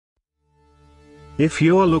If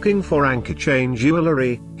you're looking for anchor chain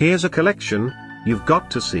jewellery, here's a collection you've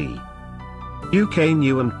got to see. UK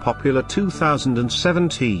New and Popular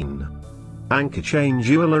 2017 Anchor Chain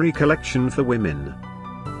Jewellery Collection for Women.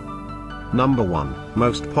 Number 1,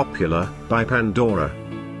 Most Popular, by Pandora.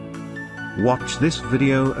 Watch this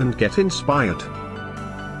video and get inspired.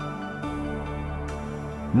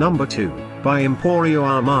 Number 2, by Emporio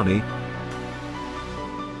Armani.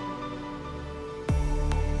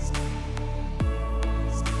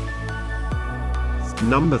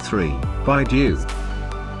 Number 3, by Dew.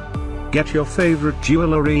 Get your favorite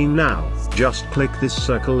jewellery now, just click this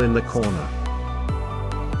circle in the corner.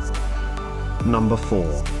 Number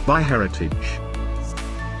 4, by Heritage.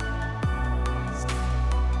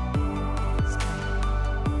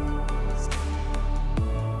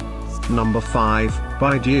 Number 5,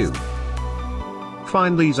 by Dew.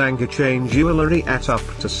 Find these anchor chain jewellery at up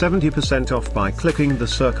to 70% off by clicking the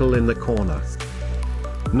circle in the corner.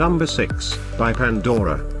 Number 6, by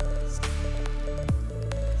Pandora.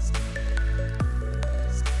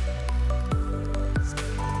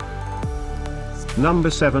 Number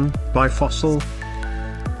 7, by Fossil.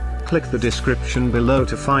 Click the description below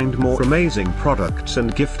to find more amazing products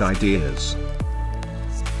and gift ideas.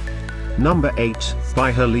 Number 8,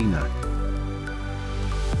 by Helena.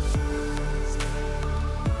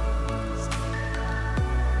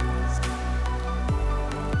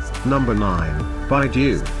 Number 9, by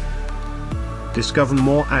Dew. Discover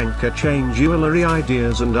more anchor chain jewellery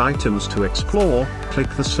ideas and items to explore, click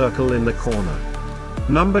the circle in the corner.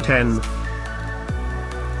 Number 10.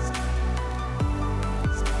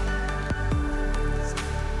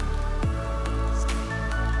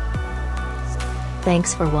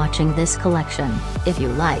 Thanks for watching this collection. If you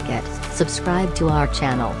like it, subscribe to our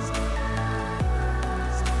channel.